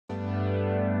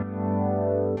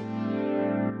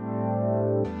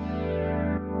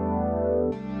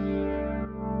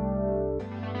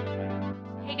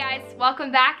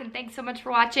welcome back and thanks so much for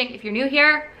watching. If you're new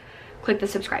here, click the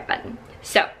subscribe button.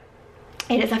 So,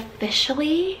 it is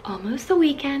officially almost the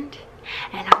weekend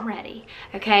and I'm ready,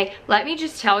 okay? Let me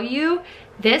just tell you,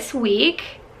 this week,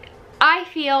 I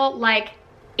feel like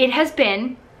it has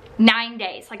been 9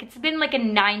 days. Like it's been like a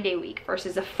 9-day week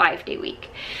versus a 5-day week.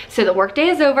 So the work day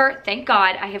is over, thank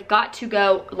God. I have got to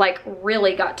go, like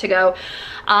really got to go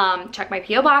check my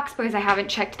P.O. box because I haven't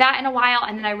checked that in a while,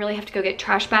 and then I really have to go get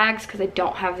trash bags because I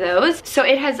don't have those. So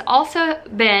it has also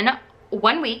been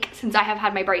 1 week since I have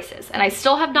had my braces, and I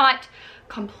still have not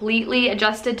completely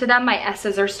adjusted to them. My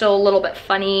S's are still a little bit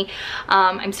funny.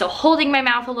 I'm still holding my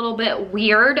mouth a little bit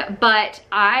weird, but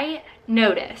I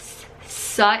notice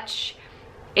such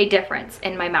a difference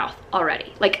in my mouth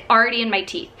already, like already in my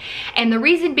teeth. And the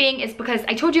reason being is because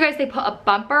I told you guys they put a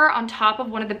bumper on top of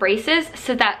one of the braces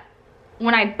so that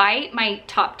when I bite, my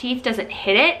top teeth doesn't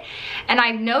hit it. And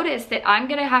I've noticed that I'm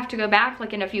gonna have to go back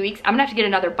like in a few weeks. I'm gonna have to get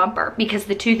another bumper because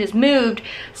the tooth has moved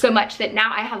so much that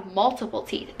now I have multiple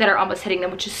teeth that are almost hitting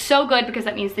them, which is so good because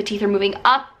that means the teeth are moving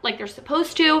up like they're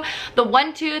supposed to. The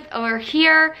one tooth over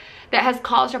here that has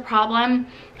caused a problem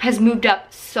has moved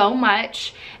up so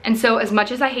much. And so as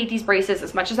much as I hate these braces,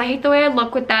 as much as I hate the way I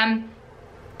look with them,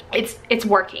 it's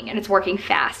working, and it's working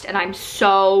fast. And I'm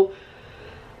so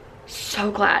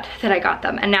glad that I got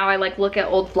them. And now I like look at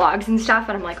old vlogs and stuff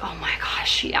and I'm like, oh my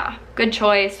gosh, yeah, good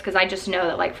choice. Because I just know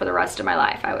that like for the rest of my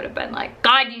life I would have been like,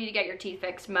 God, you need to get your teeth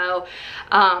fixed, Mo.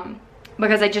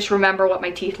 Because I just remember what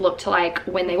my teeth looked like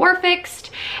when they were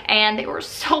fixed, and they were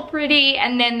so pretty,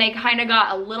 and then they kind of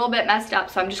got a little bit messed up,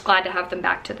 so I'm just glad to have them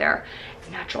back to their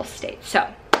natural state. So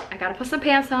I gotta put some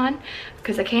pants on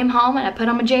because I came home and I put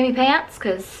on my Jamie pants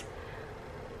because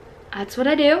that's what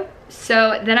I do.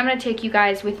 So then I'm gonna take you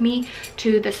guys with me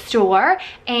to the store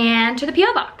and to the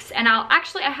P.O. box. And I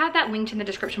have that linked in the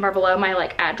description bar below, my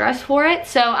like address for it.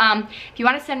 So if you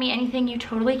wanna send me anything, you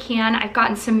totally can. I've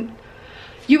gotten some,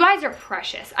 you guys are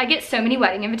precious. I get so many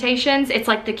wedding invitations. It's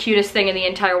like the cutest thing in the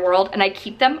entire world, and I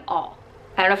keep them all.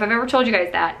 I don't know if I've ever told you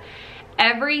guys that.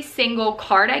 Every single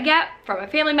card I get from a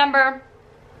family member,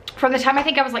 from the time I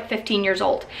think I was like 15 years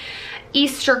old,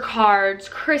 Easter cards,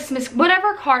 Christmas,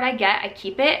 whatever card I get, I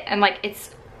keep it. And like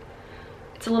it's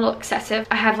a little excessive.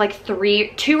 I have like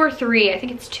two or three, I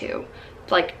think it's 2,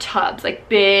 like tubs, like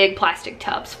big plastic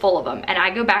tubs full of them, and I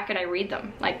go back and I read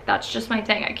them. Like that's just my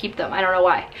thing. I keep them. I don't know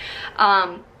why.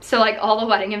 So like all the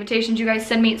wedding invitations you guys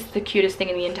send me, it's the cutest thing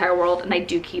in the entire world, and I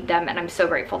do keep them, and I'm so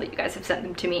grateful that you guys have sent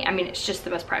them to me. I mean, it's just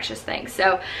the most precious thing.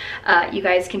 So you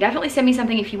guys can definitely send me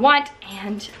something if you want,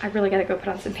 and I really gotta go put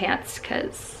on some pants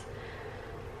because,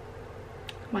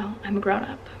 well, I'm a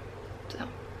grown-up. So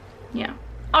yeah.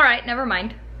 All right, never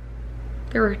mind.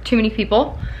 There were too many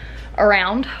people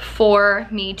around for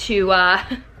me to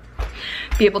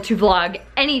be able to vlog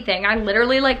anything. I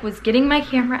literally like was getting my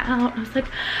camera out. I was like,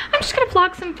 I'm just gonna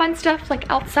vlog some fun stuff like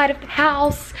outside of the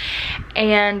house.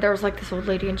 And there was like this old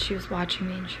lady, and she was watching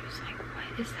me, and she was like,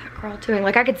 what is that girl doing?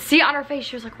 Like I could see on her face,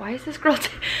 she was like, why is this girl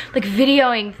like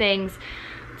videoing things?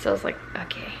 So I was like,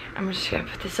 okay, I'm just gonna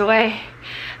put this away.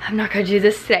 I'm not gonna do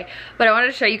this today. But I wanted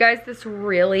to show you guys this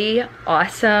really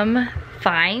awesome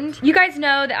find. You guys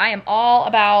know that I am all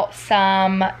about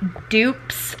some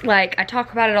dupes. Like I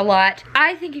talk about it a lot.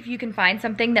 I think if you can find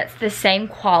something that's the same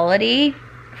quality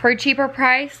for a cheaper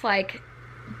price, like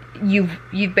you've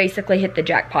basically hit the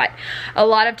jackpot. A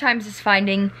lot of times it's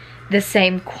finding the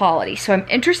same quality. So I'm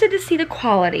interested to see the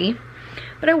quality.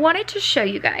 But I wanted to show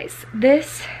you guys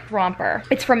this romper.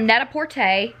 It's from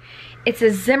Net-a-Porter. It's a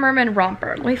Zimmerman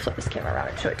romper. Let me flip this camera around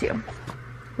and show it to you.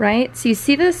 Right, so you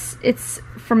see this, it's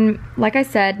from, like I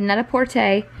said,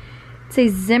 Net-a-Porter. It's a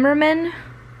Zimmerman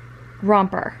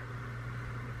romper.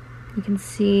 You can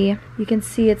see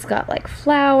it's got like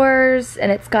flowers,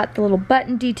 and it's got the little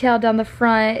button detail down the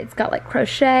front. It's got like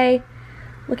crochet.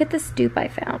 Look at this dupe I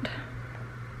found.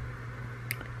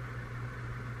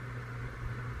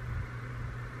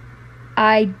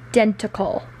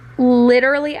 Identical,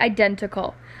 literally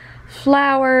identical.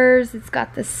 Flowers, it's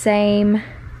got the same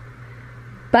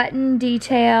button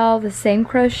detail, the same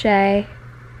crochet.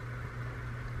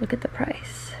 Look at the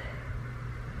price.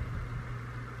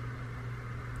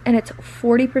 And it's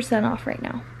 40% off right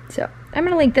now. So I'm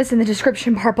gonna link this in the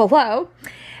description bar below.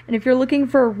 And if you're looking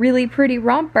for a really pretty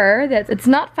romper, it's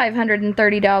not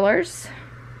 $530.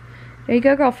 There you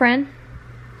go, girlfriend.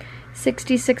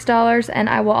 $66, and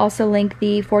I will also link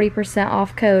the 40%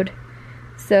 off code.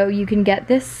 So you can get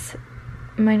this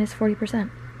minus 40%.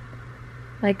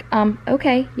 Like,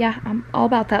 okay, yeah, I'm all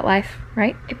about that life,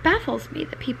 right? It baffles me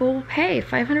that people will pay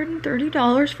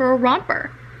 $530 for a romper.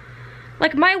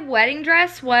 Like, my wedding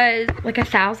dress was like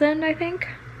 $1,000, I think.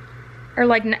 or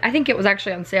like, I think it was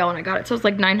actually on sale when I got it, so it was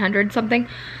like 900 something.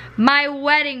 My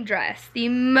wedding dress, the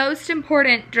most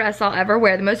important dress I'll ever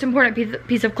wear, the most important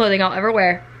piece of clothing I'll ever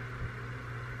wear.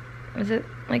 Was it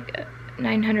like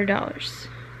 $900?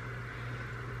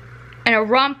 And a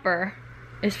romper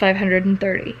is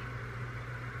 $530.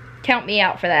 Count me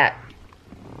out for that.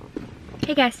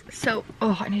 Hey guys, so,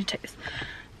 oh, I need to take this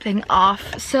thing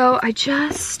off. So I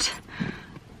just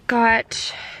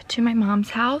got to my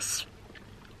mom's house.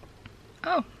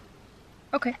 Oh,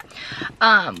 okay.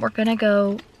 We're gonna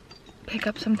go pick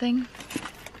up something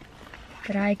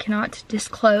that I cannot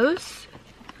disclose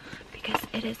because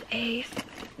it is a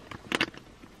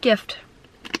gift.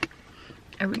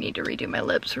 I would need to redo my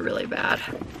lips really bad.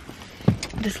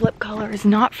 This lip color is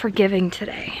not forgiving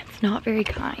today. It's not very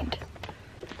kind.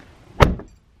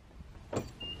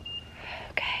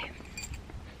 Okay.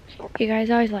 You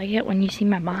guys always like it when you see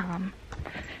my mom.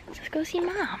 Let's go see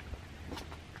mom.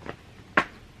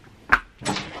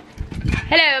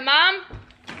 Hello, Mom.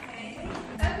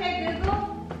 Okay,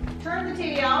 Google, turn the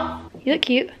TV off. You look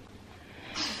cute.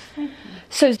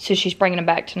 So she's bringing him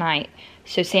back tonight.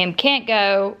 So Sam can't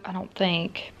go, I don't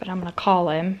think, but I'm gonna call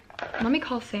him. Let me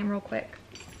call Sam real quick.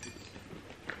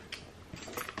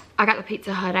 I got the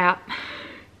Pizza Hut app.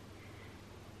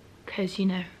 Cause you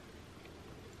know,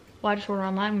 well, I just order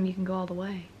online when you can go all the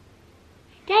way.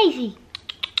 Daisy,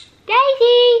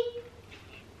 Daisy.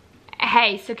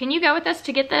 Hey, so can you go with us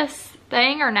to get this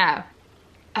thing or no?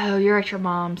 Oh, you're at your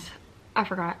mom's. I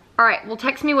forgot. All right, well,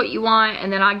 text me what you want,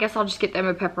 and then I guess I'll just get them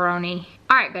a pepperoni.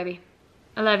 All right, baby.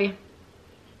 I love you.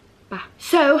 Bye.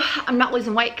 So, I'm not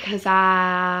losing weight because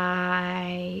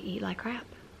I eat like crap.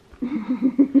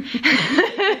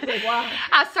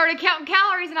 I started counting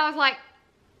calories, and I was like,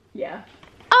 yeah.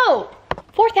 Oh,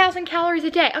 4,000 calories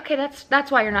a day. Okay,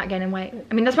 that's why you're not gaining weight.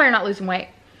 I mean, that's why you're not losing weight.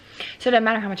 So it doesn't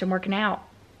matter how much I'm working out.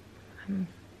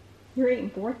 You're eating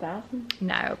 4,000?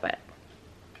 No, but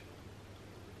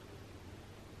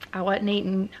I wasn't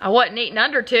eating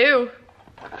under 2.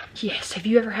 Yes, have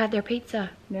you ever had their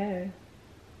pizza? No.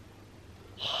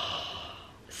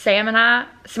 Samantha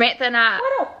and I.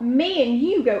 Why don't me and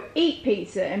you go eat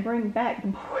pizza and bring back the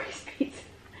boys' pizza?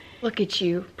 Look at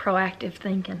you, proactive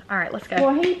thinking. All right, let's go.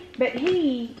 Well,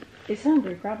 he is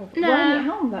hungry probably. No. Well, he at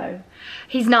home though.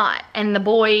 He's not, and the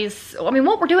boys, I mean,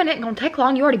 what we're doing ain't gonna take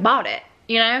long. You already bought it,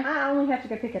 you know? I only have to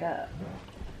go pick it up.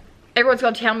 Everyone's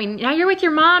gonna tell me, now you're with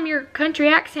your mom, your country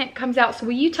accent comes out. So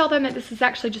will you tell them that this is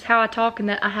actually just how I talk and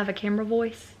that I have a camera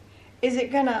voice? Is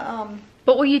it gonna,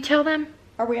 But will you tell them?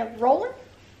 are we rolling?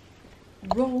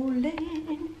 Rolling.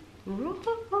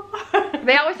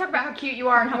 They always talk about how cute you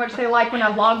are and how much they like when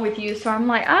I vlog with you. So I'm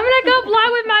like, I'm gonna go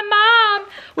vlog with my mom.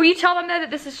 Will you tell them though that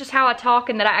this is just how I talk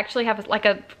and that I actually have like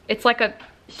a, it's like a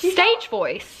stage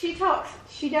voice? She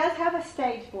does have a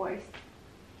stage voice.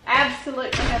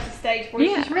 Absolutely has a stage voice.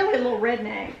 Yeah. She's really a little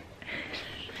redneck.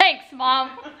 Thanks, Mom.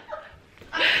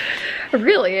 I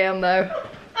really am though.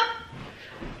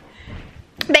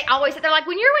 They always say, they're like,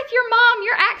 when you're with your mom,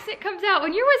 your accent comes out.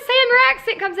 When you're with Sam, your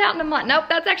accent comes out. And I'm like, nope,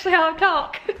 that's actually how I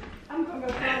talk. I'm gonna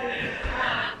go try this.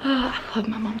 Oh, I love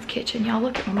my mom's kitchen. Y'all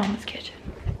look at my mom's kitchen.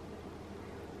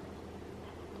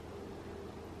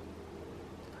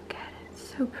 Look at it.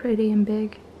 It's so pretty and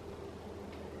big.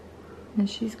 And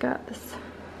she's got this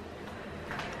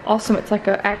awesome, it's like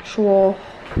an actual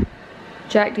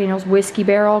Jack Daniel's whiskey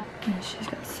barrel. And she's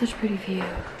got such a pretty view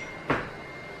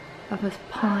of this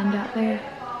pond out there.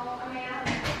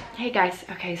 Hey guys,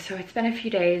 okay, so it's been a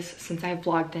few days since I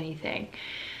vlogged anything.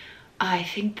 I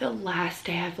think the last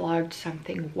day I vlogged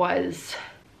something was,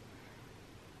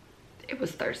 it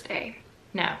was Thursday.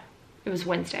 No, it was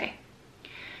Wednesday.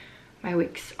 My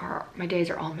days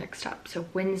are all mixed up. So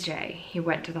Wednesday, he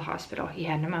went to the hospital. He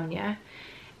had pneumonia.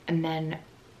 And then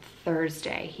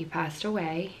Thursday, he passed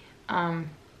away.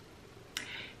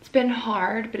 It's been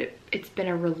hard, but it's been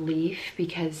a relief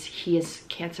because he is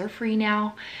cancer-free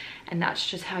now. And that's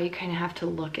just how you kind of have to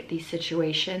look at these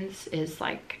situations, is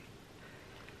like,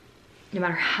 no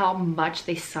matter how much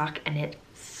they suck, and it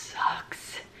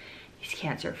sucks, he's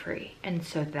cancer-free. And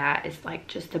so that is like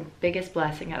just the biggest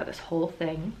blessing out of this whole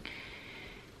thing,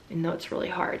 even though it's really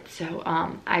hard. So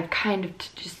I've kind of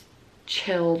just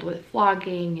chilled with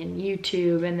vlogging and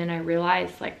YouTube, and then I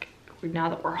realized, like, now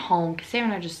that we're home, because Sam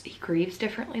and I he grieves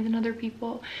differently than other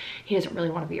people. He doesn't really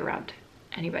want to be around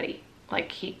anybody.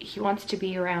 Like, he wants to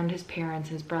be around his parents,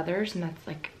 his brothers, and that's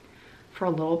like for a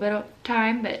little bit of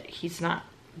time, but he's not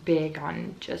big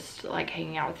on just like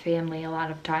hanging out with family a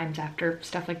lot of times after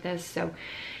stuff like this. So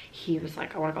he was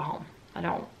like, I want to go home. I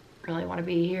don't really want to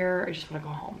be here. I just want to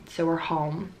go home. So we're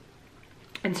home.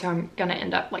 And so I'm gonna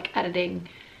end up like editing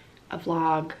a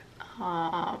vlog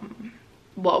what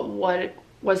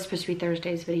was supposed to be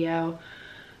Thursday's video,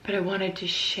 but I wanted to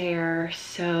share.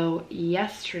 So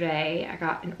yesterday I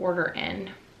got an order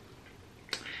in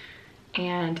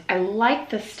and I like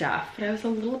the stuff, but I was a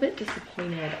little bit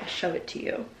disappointed. I'll show it to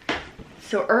you.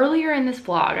 So earlier in this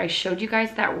vlog, I showed you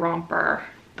guys that romper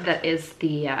that is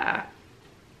the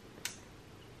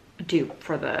dupe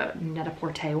for the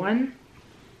Net-a-Porter one.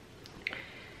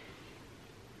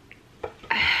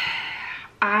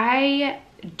 I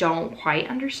don't quite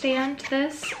understand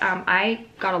this. I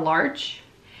got a large,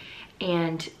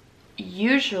 and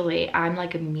usually I'm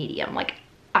like a medium. Like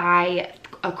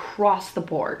across the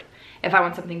board, if I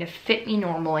want something to fit me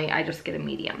normally, I just get a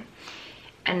medium.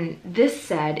 And this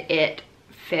said it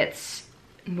fits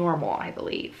normal, I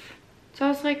believe. So I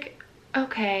was like,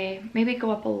 okay, maybe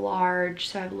go up a large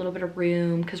so I have a little bit of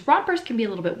room, because rompers can be a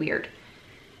little bit weird.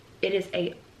 It is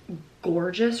a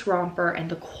gorgeous romper and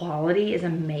the quality is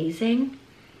amazing,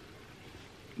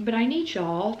 but I need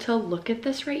y'all to look at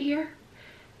this right here.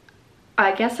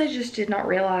 I guess I just did not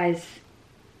realize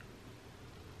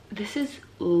this is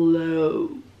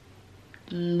low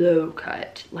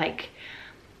cut, like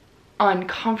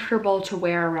uncomfortable to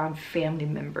wear around family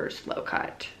members low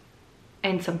cut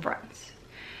and some friends.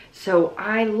 So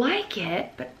I like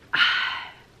it, but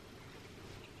I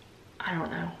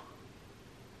don't know.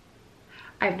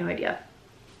 I have no idea.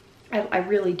 I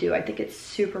really do. I think it's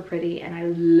super pretty and I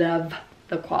love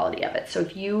the quality of it. So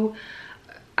if you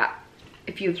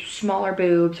have smaller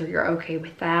boobs or you're okay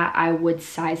with that, I would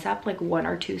size up like 1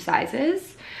 or 2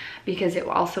 sizes, because it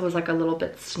also was like a little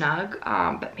bit snug.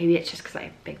 But maybe it's just because I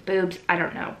have big boobs. I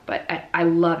don't know, but I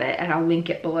love it, and I'll link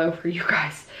it below for you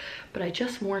guys. But I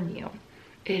just warn you,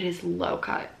 it is low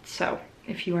cut. So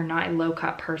if you are not a low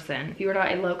cut person,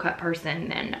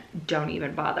 then don't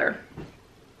even bother.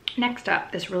 Next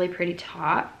up, this really pretty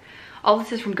top. All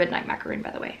this is from Goodnight Macaroon,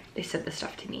 by the way. They sent this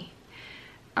stuff to me.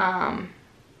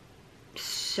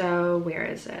 So where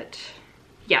is it?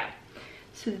 Yeah.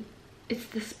 So it's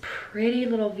this pretty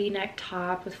little V-neck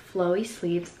top with flowy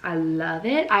sleeves. I love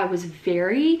it. I was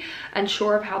very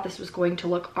unsure of how this was going to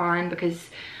look on, because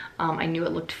I knew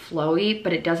it looked flowy,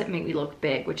 but it doesn't make me look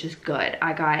big, which is good.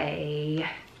 I got a,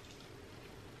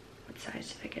 what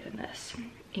size did I get in this?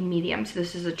 A medium. So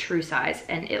this is a true size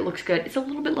and it looks good. It's a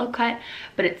little bit low cut,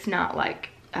 but it's not like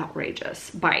outrageous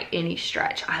by any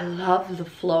stretch. I love the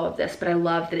flow of this, but I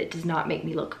love that it does not make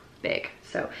me look big.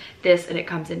 So this, and it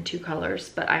comes in 2 colors,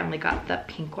 but I only got the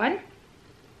pink one.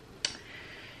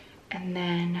 And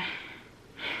then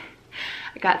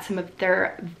I got some of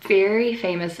their very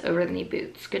famous over-the-knee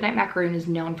boots. Goodnight Macaroon is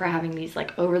known for having these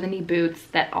like over-the-knee boots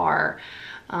that are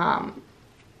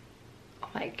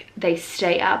like they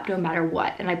stay up no matter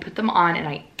what. And I put them on and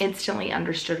I instantly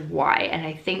understood why. And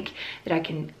I think that I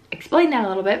can explain that a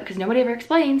little bit, because nobody ever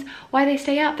explains why they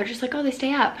stay up. They're just like, oh, they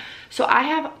stay up. So I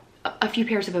have a few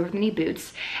pairs of over-the-knee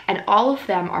boots, and all of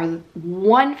them are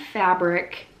one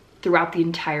fabric throughout the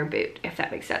entire boot, if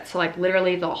that makes sense. So like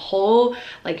literally the whole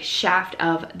like shaft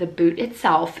of the boot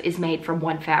itself is made from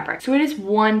one fabric. So it is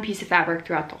one piece of fabric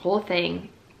throughout the whole thing.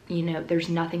 You know, there's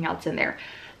nothing else in there.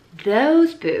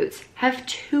 Those boots have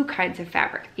 2 kinds of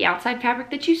fabric. The outside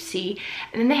fabric that you see,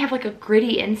 and then they have like a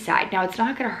gritty inside. Now it's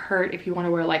not gonna hurt if you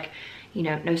wanna wear like, you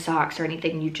know, no socks or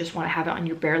anything, you just wanna have it on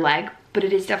your bare leg, but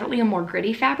it is definitely a more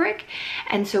gritty fabric.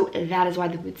 And so that is why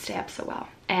the boots stay up so well.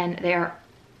 And they are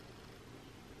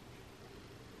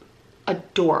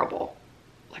adorable.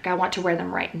 Like I want to wear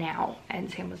them right now. And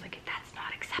Sam was like, that's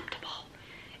not acceptable.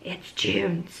 It's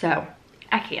June, so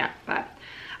I can't, but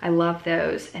I love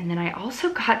those. And then I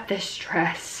also got this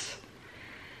dress.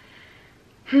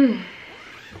 And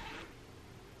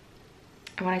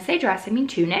when I say dress, I mean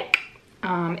tunic.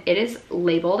 It is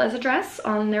labeled as a dress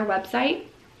on their website.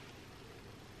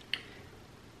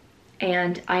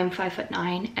 And I'm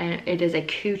 5'9", and it is a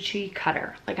coochie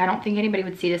cutter. Like I don't think anybody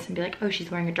would see this and be like, oh, she's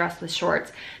wearing a dress with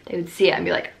shorts. They would see it and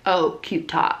be like, oh, cute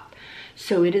top.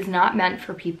 So it is not meant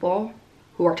for people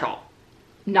who are tall.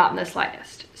 Not in the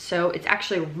slightest. So it's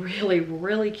actually really,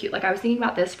 really cute. Like I was thinking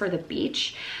about this for the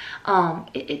beach.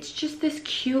 It's just this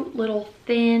cute little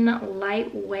thin,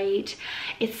 lightweight.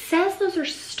 It says those are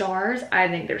stars. I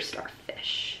think they're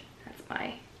starfish. That's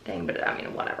my thing, but I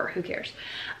mean, whatever, who cares?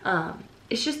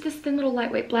 It's just this thin little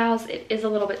lightweight blouse. It is a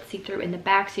little bit see-through in the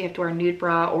back, so you have to wear a nude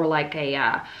bra or like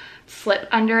a slip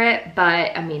under it,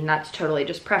 but I mean that's totally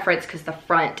just preference, because the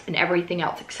front and everything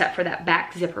else except for that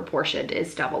back zipper portion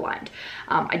is double lined.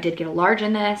 I did get a large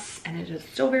in this, and it is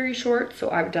still very short, so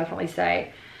I would definitely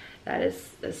say that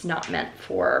is not meant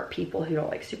for people who don't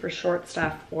like super short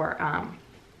stuff, or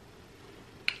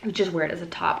who just wear it as a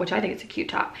top, which I think it's a cute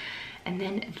top. And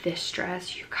then this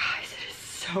dress, you guys, it is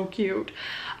so cute.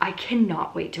 I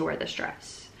cannot wait to wear this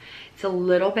dress. It's a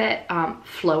little bit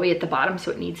flowy at the bottom,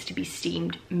 so it needs to be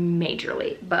steamed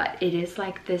majorly, but it is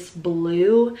like this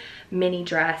blue mini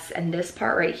dress, and this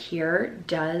part right here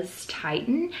does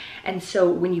tighten, and so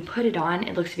when you put it on,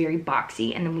 it looks very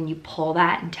boxy, and then when you pull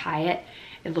that and tie it,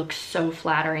 it looks so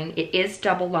flattering. It is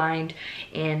double lined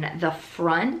in the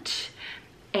front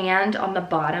and on the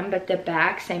bottom, but the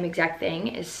back, same exact thing,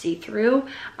 is see-through.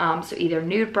 So either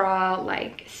nude bra,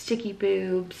 like sticky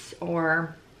boobs,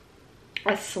 or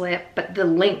a slip, but the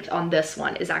length on this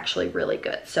one is actually really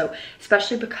good. So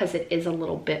especially because it is a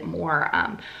little bit more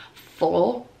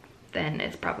full, then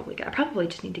it's probably good. I probably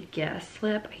just need to get a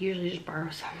slip. I usually just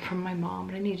borrow some from my mom,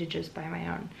 but I need to just buy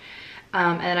my own.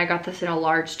 And then I got this in a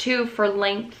large too for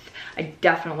length. I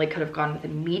definitely could have gone with a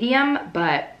medium,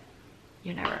 but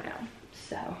you never know.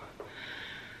 So,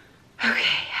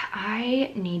 okay,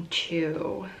 I need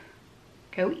to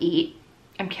go eat.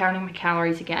 I'm counting my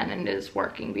calories again, and it is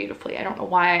working beautifully. I don't know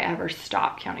why I ever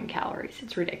stop counting calories.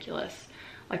 It's ridiculous.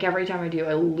 Like every time I do,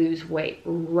 I lose weight,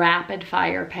 rapid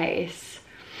fire pace.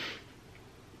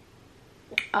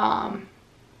 And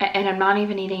I'm not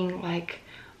even eating like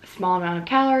a small amount of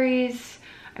calories.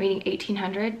 I'm eating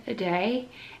 1,800 a day,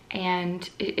 and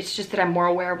it's just that I'm more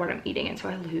aware of what I'm eating, and so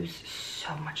I lose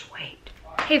so much weight.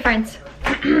 Hey friends,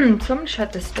 so I'm gonna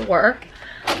shut this door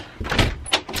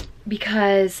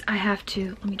because I have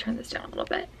to, let me turn this down a little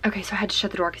bit. Okay, so I had to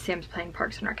shut the door because Sam's playing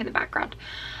Parks and Rec in the background.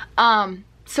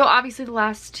 So obviously the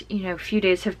last, few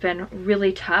days have been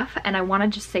really tough, and I want to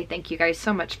just say thank you guys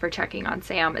so much for checking on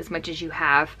Sam as much as you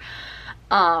have.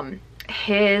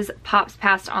 His pops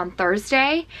passed on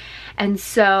Thursday, and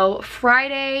so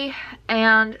Friday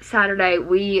and Saturday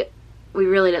we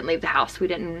really didn't leave the house.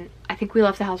 I think we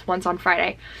left the house once on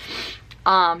Friday.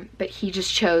 But he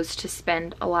just chose to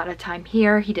spend a lot of time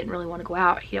here. He didn't really want to go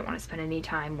out. He didn't want to spend any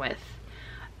time with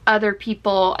other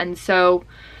people, and so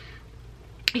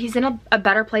he's in a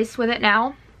better place with it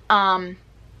now.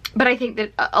 But I think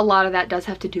that a lot of that does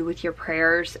have to do with your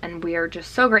prayers, and we are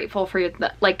just so grateful for you.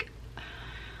 Like,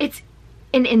 it's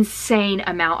an insane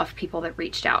amount of people that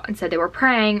reached out and said they were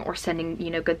praying or sending,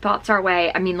 good thoughts our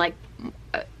way. I mean, like,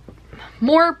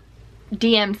 more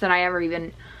DMs than I ever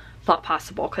even thought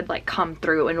possible could like come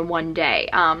through in one day.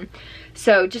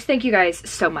 So just thank you guys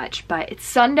so much. But it's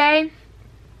Sunday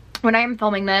when I am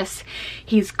filming this.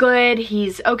 He's good.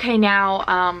 He's okay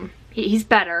now. He's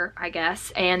better, I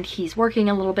guess, and he's working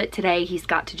a little bit today. He's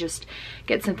got to just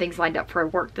get some things lined up for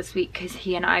work this week because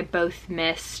he and I both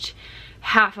missed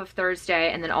half of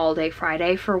Thursday and then all day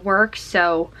Friday for work,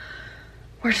 so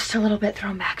we're just a little bit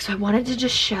thrown back. So I wanted to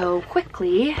just show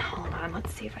quickly, hold on,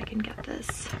 let's see if I can get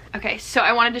this. Okay, so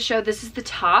I wanted to show, this is the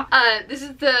top. This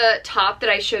is the top that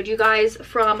I showed you guys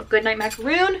from Goodnight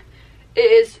Macaroon. It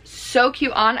is so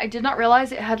cute on. I did not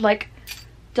realize it had like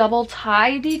double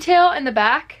tie detail in the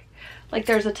back. Like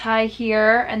there's a tie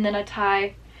here and then a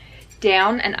tie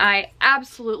down, and I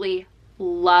absolutely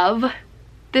love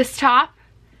this top.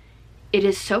 It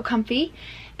is so comfy.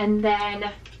 And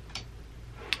then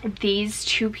these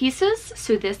two pieces,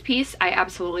 so this piece, I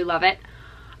absolutely love it.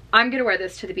 I'm gonna wear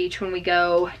this to the beach when we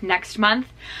go next month.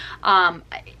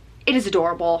 It is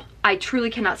adorable. I truly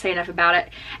cannot say enough about it.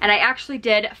 And I actually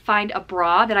did find a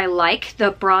bra that I like.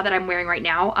 The bra that I'm wearing right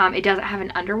now, it doesn't have an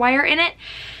underwire in it,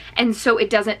 and so it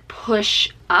doesn't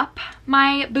push up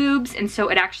my boobs, and so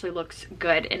it actually looks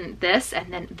good in this.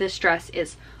 And then this dress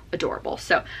is adorable.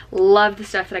 So love the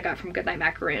stuff that I got from Goodnight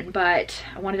Macaroon. But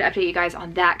I wanted to update you guys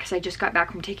on that because I just got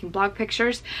back from taking blog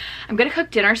pictures. I'm gonna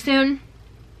cook dinner soon.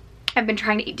 I've been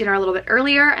trying to eat dinner a little bit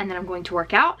earlier, and then I'm going to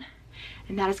work out,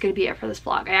 and that is gonna be it for this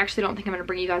vlog. I actually don't think I'm gonna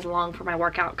bring you guys along for my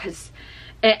workout because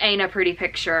it ain't a pretty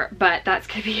picture, but that's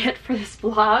gonna be it for this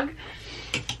vlog.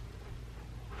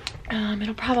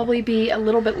 It'll probably be a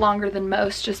little bit longer than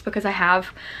most just because I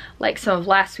have like some of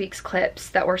last week's clips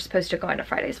that were supposed to go into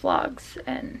Friday's vlogs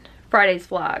and Friday's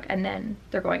vlog, and then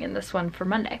they're going in this one for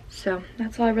Monday. So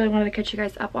that's all I really wanted to catch you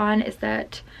guys up on, is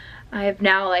that I have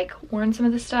now like worn some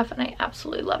of this stuff and I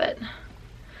absolutely love it.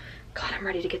 God, I'm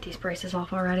ready to get these braces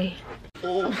off already.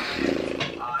 Oh.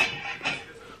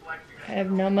 I have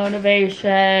no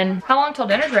motivation. How long till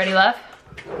dinner's ready, love?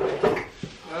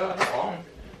 Not long.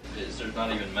 There's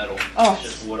not even metal. Oh. It's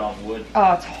just wood on wood.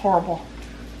 Oh, it's horrible.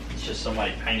 It's just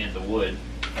somebody painted the wood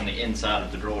on the inside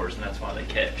of the drawers, and that's why they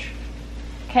catch.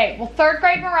 Okay, well, 3rd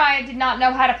grade Moriah did not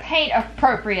know how to paint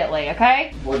appropriately,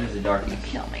 okay? What is it, darkness?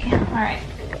 Kill me. All right.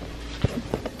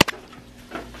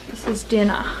 This is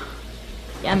dinner.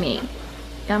 Yummy.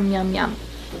 Yum, yum, yum.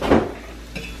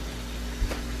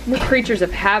 We're creatures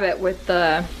of habit with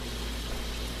the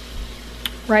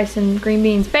rice and green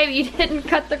beans. Baby, you didn't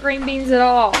cut the green beans at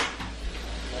all.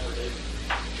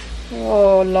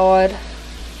 Oh, Lord.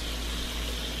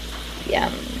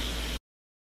 Yum.